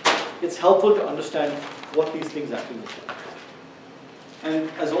 it's helpful to understand what these things actually look like. And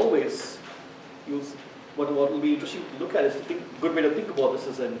as always, what will be interesting to look at is a good way to think about this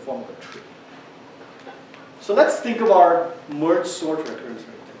is in the form of a tree. So let's think of our merge sort recurrence right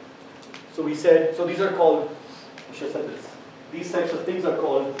there. So we said, so these are called, I should have said this, these types of things are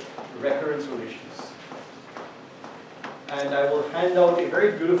called recurrence relations. And I will hand out a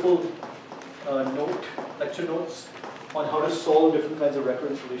very beautiful lecture notes on how to solve different kinds of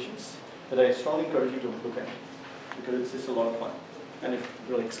recurrence relations that I strongly encourage you to look at, because it's just a lot of fun and it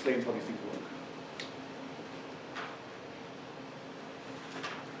really explains how these things work.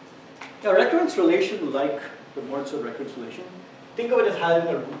 A recurrence relation, like the merge sort recurrence relation, think of it as having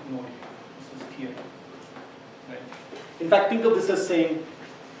a root node here. This is here. Right? In fact, think of this as saying,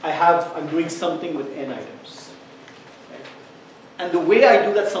 I'm doing something with n items. Right? And the way I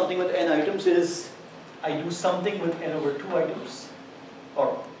do that something with n items is, I do something with n over 2 items,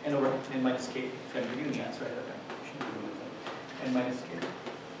 or n over n minus k. So I'm giving the answer at that time. N minus k.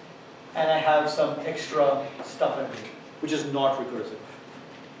 And I have some extra stuff I'm doing, which is not recursive.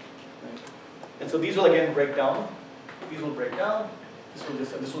 Right? And so these will again break down. These will break down.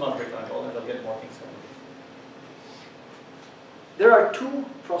 This will not break down at all, and I'll get more things done. There are two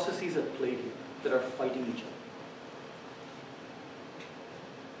processes at play here that are fighting each other.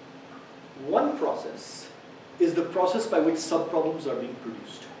 One process is the process by which subproblems are being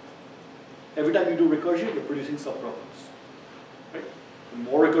produced. Every time you do recursion, you're producing subproblems. Right? The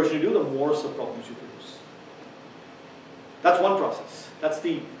more recursion you do, the more subproblems you produce. That's one process. That's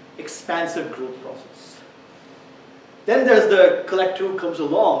the expansive growth process. Then there's the collector who comes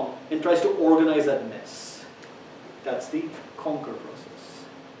along and tries to organize that mess. That's the conquer process.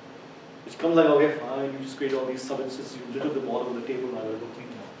 Which comes like, okay, fine, you just create all these sub-instances, you litter the bottom of the table, now I'll go clean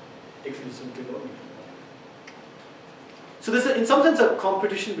them up. Takes you some trigonometry. So there's, in some sense, a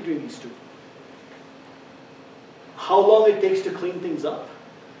competition between these two. How long it takes to clean things up,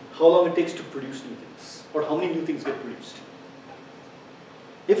 how long it takes to produce new things, or how many new things get produced.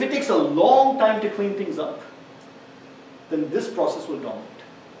 If it takes a long time to clean things up, then this process will dominate.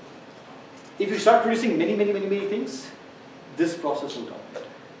 If you start producing many things, this process will dominate.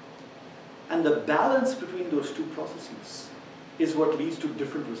 And the balance between those two processes is what leads to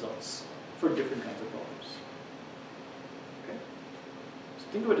different results for different kinds of problems. Okay? So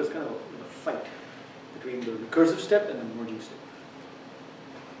think of it as kind of a fight between the recursive step and the merging step.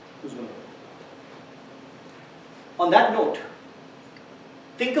 Who's going to win? On that note,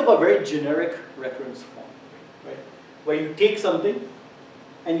 think of a very generic recurrence form, right? Where you take something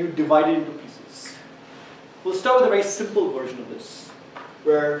and you divide it into pieces. We'll start with a very simple version of this,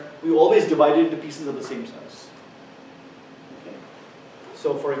 where we always divide it into pieces of the same size. Okay.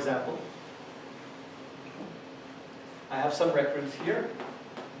 So for example, I have some recurrence here.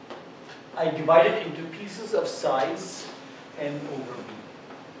 I divide it into pieces of size n over b.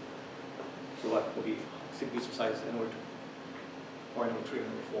 So what would be a piece of size n over 2, or n over 3, n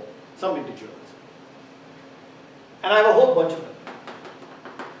over 4, some integer. And I have a whole bunch of them.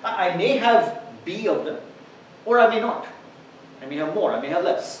 I may have b of them, or I may not. I may have more, I may have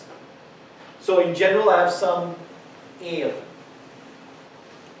less. So in general, I have some a of them.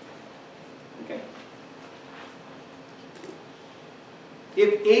 Okay.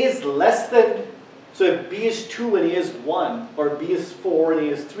 If a is less than, so if b is 2 and a is 1, or b is 4 and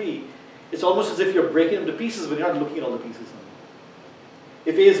a is 3, it's almost as if you're breaking them to pieces, but you're not looking at all the pieces.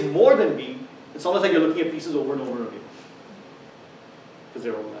 If a is more than b, it's almost like you're looking at pieces over and over again, because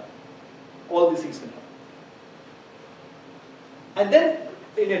they're overlapping. All these things can happen. And then,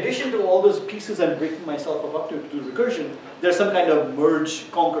 in addition to all those pieces I'm breaking myself up to do recursion, there's some kind of merge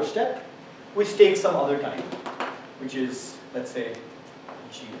conquer step, which takes some other time, which is, let's say,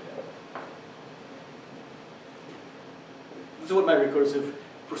 g. This is what my recursive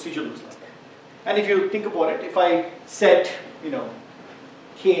procedure looks like. And if you think about it, if I set,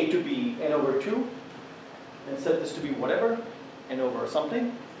 k to be n over 2, and set this to be whatever, n over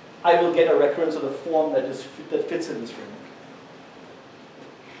something, I will get a recurrence of the form that fits in this framework.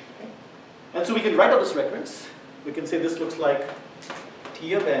 Okay? And so we can write out this recurrence. We can say this looks like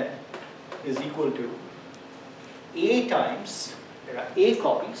t of n is equal to a times, there are a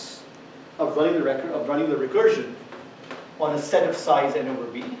copies of running the recursion on a set of size n over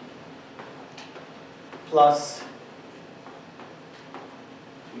b, plus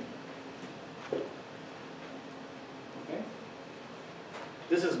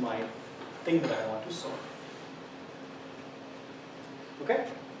this is my thing that I want to solve. Okay?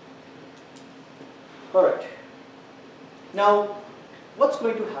 All right. Now, what's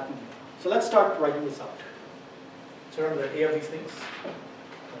going to happen here? So let's start writing this out. So remember the a of these things.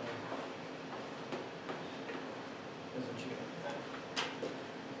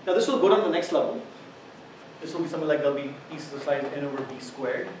 Now this will go down to the next level. This will be something like there'll be pieces of size n over b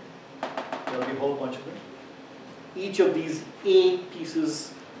squared. There'll be a whole bunch of them. Each of these a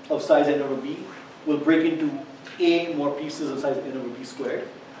pieces of size n over b will break into a more pieces of size n over b squared.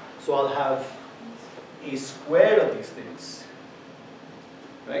 So I'll have a squared of these things,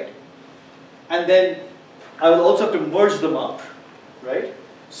 right? And then I will also have to merge them up, right?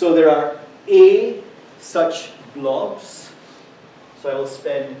 So there are a such blobs. So I will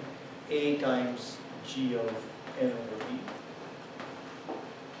spend a times g of n over b,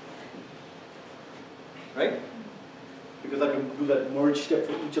 right? Because I can do that merge step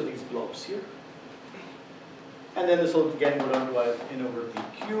for each of these blobs here. And then this will again go down to I have n over b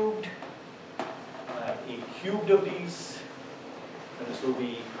cubed. I have a cubed of these. And this will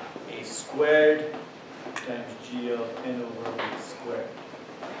be a squared times g of n over b squared.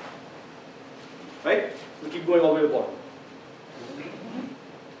 Right? We'll keep going all the way to the bottom.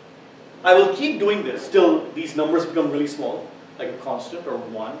 I will keep doing this till these numbers become really small, like a constant or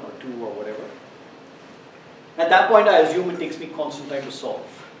 1 or 2 or whatever. At that point, I assume it takes me constant time to solve.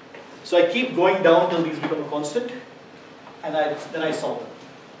 So I keep going down till these become a constant, and then I solve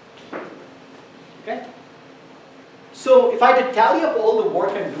them. Okay? So if I had to tally up all the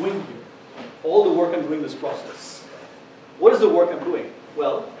work I'm doing here, all the work I'm doing in this process. What is the work I'm doing?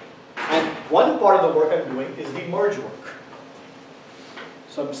 Well, and one part of the work I'm doing is the merge work.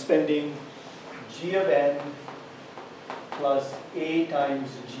 So I'm spending g of n plus a times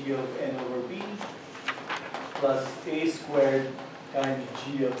g of n over b plus a squared times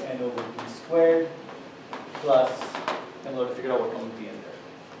g of n over b squared plus, and we'll have to figure out what comes at the end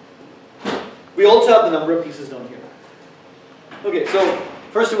there. We also have the number of pieces down here. Okay, so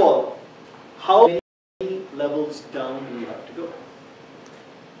first of all, how many levels down do we have to go?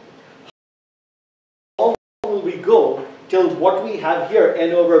 How will we go till what we have here,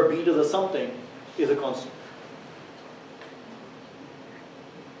 n over b to the something, is a constant?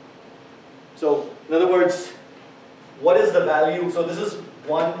 So, in other words, what is the value? So this is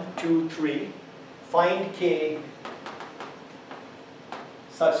 1, 2, 3. Find k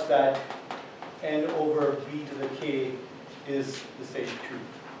such that n over b to the k is, let's say, 2.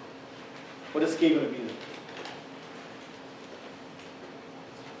 What is k going to be then?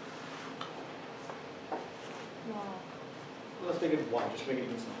 Let's make it 1, just make it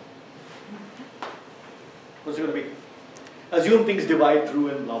even smaller. What's it going to be? Assume things divide through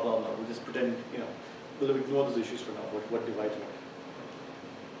and blah, blah, blah. We'll just pretend, we'll ignore those issues for now, what divides what.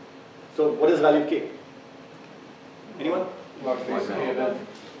 So what is the value of k? Anyone?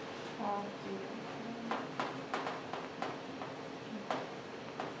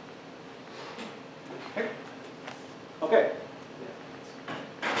 Okay.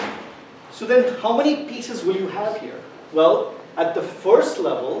 So then how many pieces will you have here? Well, at the first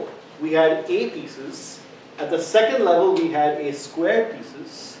level, we had a pieces. At the second level, we had a square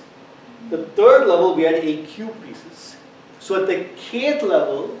pieces. The third level, we had a cube pieces. So at the kth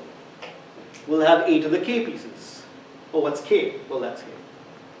level, we'll have a to the k pieces. Oh, what's k? Well, that's k.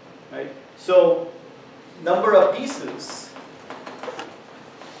 Right? So number of pieces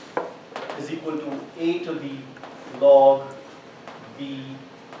is equal to a to the log b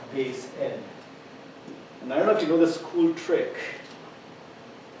base n. And I don't know if you know this cool trick.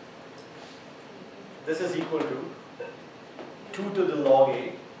 This is equal to 2 to the log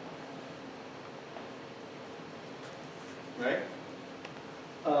a, right?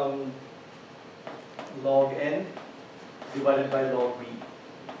 Log n divided by log b.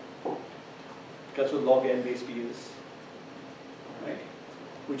 That's what log n base b is, right?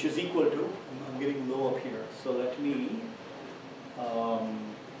 Which is equal to, I'm getting low up here, so let me,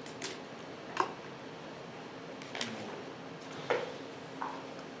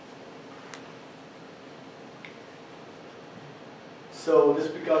 so this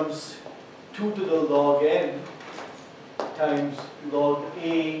becomes 2 to the log n times log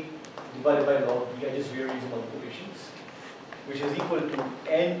a divided by log b. I just vary these multiplications, which is equal to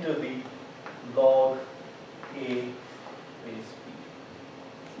n to the log a base b.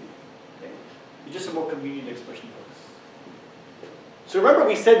 Okay. It's just a more convenient expression for this. So remember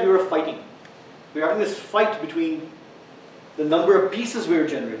we said we were fighting. We were having this fight between the number of pieces we were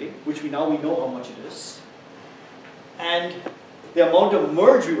generating, which we know how much it is, and the amount of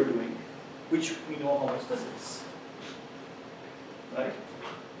merge we were doing, which we know how much this is. Right?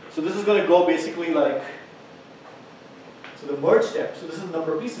 So this is going to go basically like, so the merge step, so this is the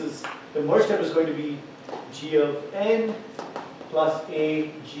number of pieces, the merge step is going to be g of n plus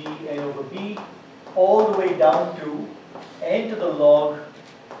a g n over b, all the way down to n to the log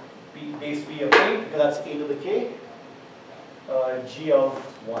b base b of a, because that's a to the k, g of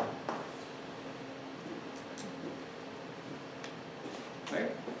 1.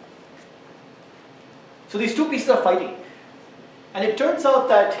 Right? So these two pieces are fighting. And it turns out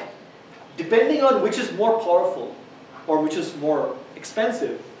that depending on which is more powerful or which is more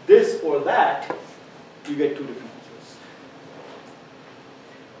expensive, this or that, you get two different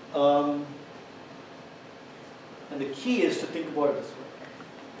answers. And the key is to think about it this way.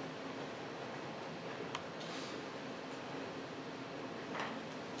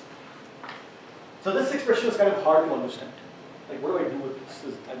 So this expression is kind of hard to understand. Like, what do I do with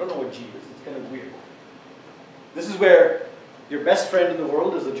this? I don't know what G is. It's kind of weird. This is where your best friend in the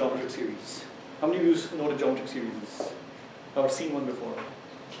world is the geometric series. How many of you know what a geometric series is? I've seen one before.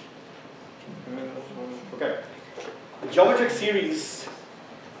 Okay. The geometric series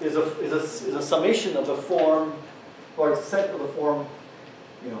is a summation of the form, or a set of the form,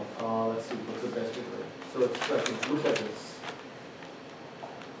 let's see, what's the best way to write it? So it's like, look at this.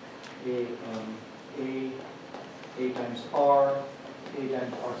 A times r, a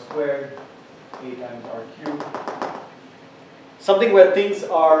times r squared, a times r cubed. Something where things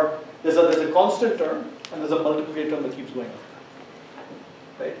are, there's a constant term and there's a multiplicative term that keeps going up.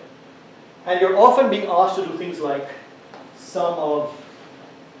 Right? And you're often being asked to do things like sum of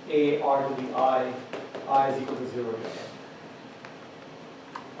a r to the I is equal to 0 to n.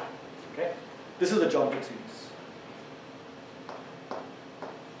 Okay? This is the geometric series.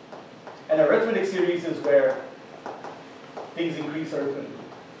 An arithmetic series is where things increase arithmetically.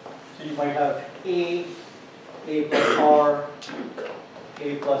 So you might have a plus r,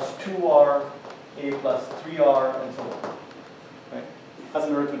 a plus 2r, a plus 3r, and so on. Right? That's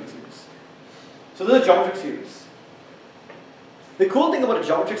an arithmetic series. So this is a geometric series. The cool thing about a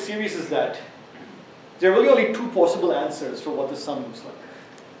geometric series is that there are really only two possible answers for what the sum looks like.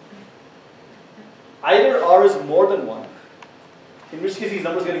 Either r is more than 1, in which case these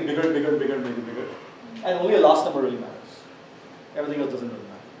numbers are getting bigger and bigger and bigger and bigger and bigger, and only a last number really matters. Everything else doesn't really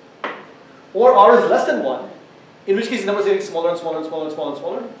matter. Or r is less than 1, in which case these numbers are getting smaller and smaller and smaller and smaller and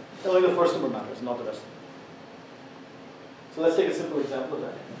smaller, and only the first number matters, not the rest. So let's take a simple example of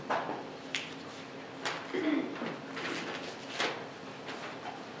that.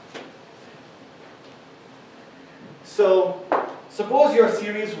 So suppose your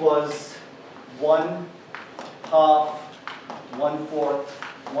series was 1/2, 1/4,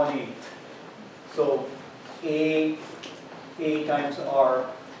 1/8. So a times r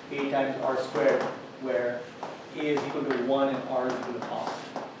squared, where a is equal to 1 and r is equal to half.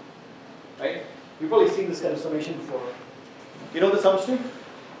 Right? You've probably seen this kind of summation before. You know what the sums to?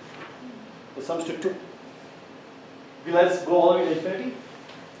 The sums to 2. If you let's go all the way to infinity,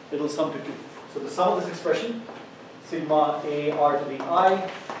 it'll sum to 2. So the sum of this expression, sigma a r to the I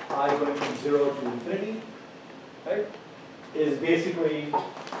going from 0 to infinity, right, is basically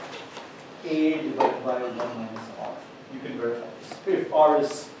a divided by 1 minus r. You can verify this. If r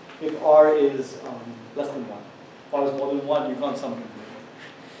is less than 1. If r is more than 1, you can't sum it.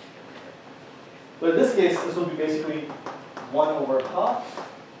 But in this case, this will be basically 1/2,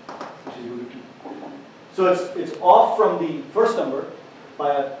 which is equal to 2. So it's off from the first number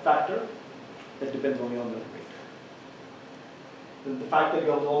by a factor that depends only on the rate. The fact that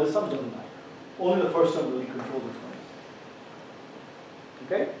you have all this sums doesn't matter. Only the first number really controls the sign.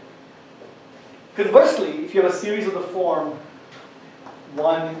 Okay? Conversely, if you have a series of the form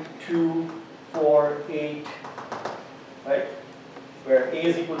 1, 2, 4, 8, right? Where a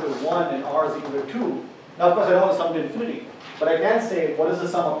is equal to 1 and r is equal to 2. Now, of course, I don't want to sum to infinity, but I can say, what is the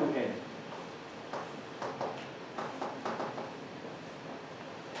sum up to n?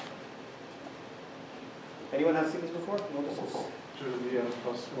 Anyone have seen this before? No, this is. To the n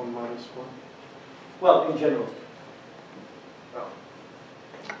plus 1 minus 1. Well, in general. Oh.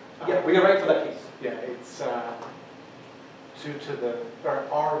 Yeah, we are right for that case. Yeah, it's 2 to the, or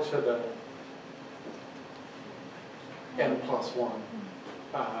r to the n plus 1,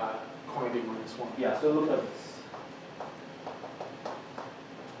 quantity minus 1. Yeah, so look at this.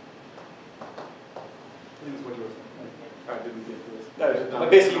 This is what you were saying. I didn't get to this. But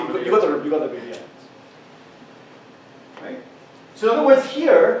basically, you got the idea. Right? So in other words,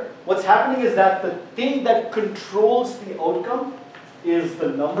 here, what's happening is that the thing that controls the outcome is the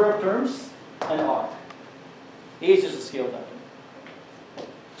number of terms and r. A is just a scale factor.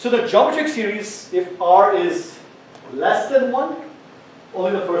 So the geometric series, if r is less than 1,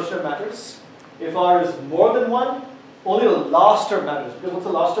 only the first term matters. If r is more than 1, only the last term matters. Because what's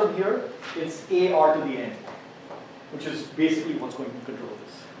the last term here? It's a r to the n, which is basically what's going to control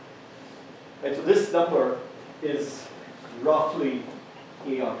this. Right, so this number is roughly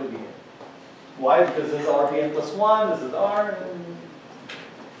a r to the n. Why? Because this is r to the n plus 1, this is r,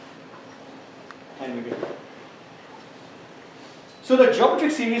 and we get it. So the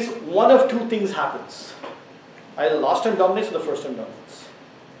geometric series, one of two things happens. Either the last term dominates or the first term dominates,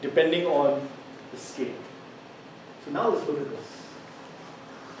 depending on the scale. So now let's look at this.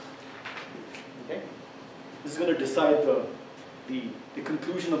 Okay? This is going to decide the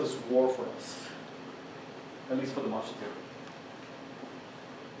conclusion of this war for us, at least for the Marshall theory.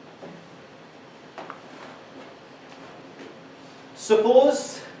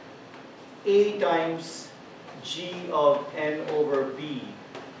 Suppose A times G of n over B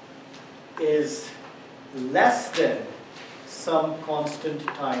is less than some constant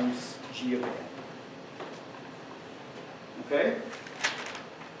times G of n. Okay?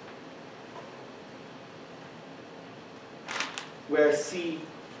 Where C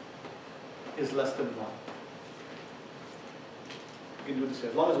is less than 1. You can do this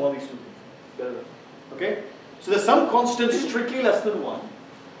as long as one of these two things. Better than. Okay? So there's some constant strictly less than 1.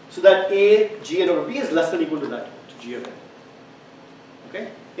 So that A, G n over B is less than or equal to that, to G of n.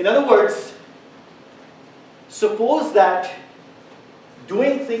 Okay? In other words, suppose that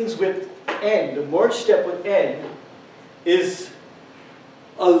doing things with n, the merge step with n, is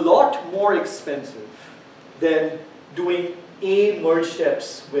a lot more expensive than doing A merge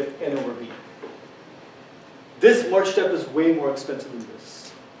steps with N over B. This merge step is way more expensive than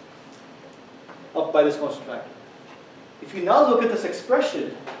this, up by this constant factor. If you now look at this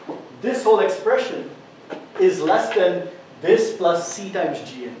expression, this whole expression is less than this plus C times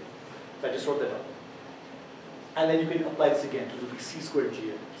Gn. So I just wrote that down. And then you can apply this again to the C squared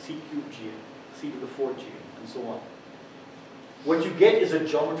Gn, C cubed Gn, C to the 4 Gn, and so on. What you get is a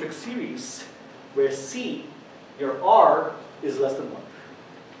geometric series where C, your R, is less than 1.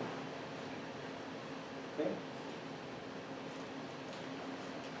 Okay?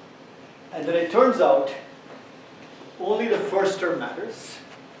 And then it turns out only the first term matters.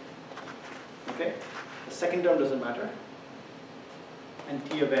 Okay? The second term doesn't matter. And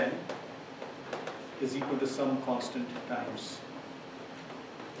T of n is equal to some constant times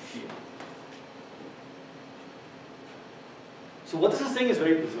T. So what this is saying is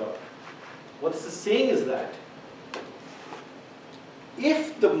very bizarre. What this is saying is that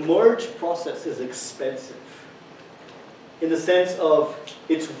if the merge process is expensive, in the sense of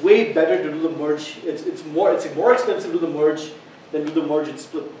it's way better to do the merge, it's more expensive to do the merge than do the merge in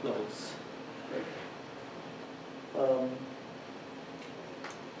split levels. Right?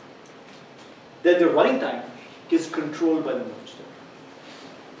 Then the running time is controlled by the merge step.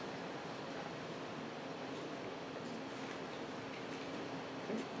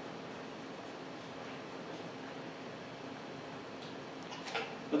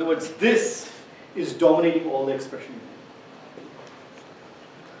 In other words, this is dominating all the expression.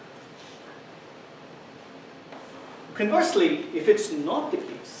 Conversely, if it's not the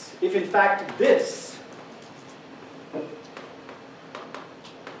case, if in fact this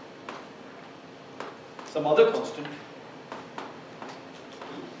some other constant,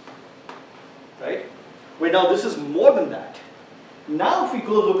 right? Where now this is more than that. Now if we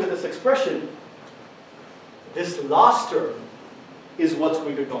go look at this expression, this last term is what's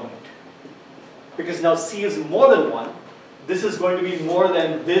going to dominate. Because now C is more than 1. This is going to be more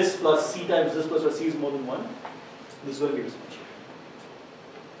than this plus C times this plus, or C is more than 1. This is going to be this much.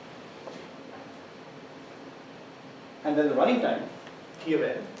 And then the running time, T of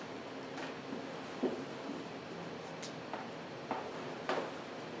n,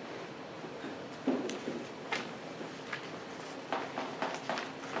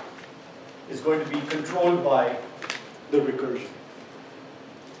 is going to be controlled by the recursion.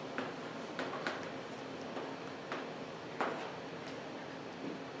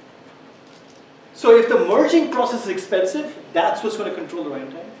 So if the merging process is expensive, that's what's going to control the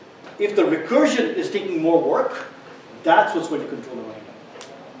running time. If the recursion is taking more work, that's what's going to control the running time.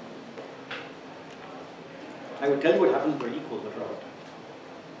 I will tell you what happens per equal, but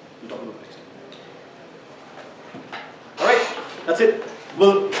we'll talk about next time. All right, that's it.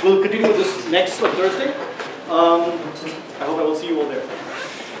 We'll continue with this next on Thursday. I hope I will see you all there.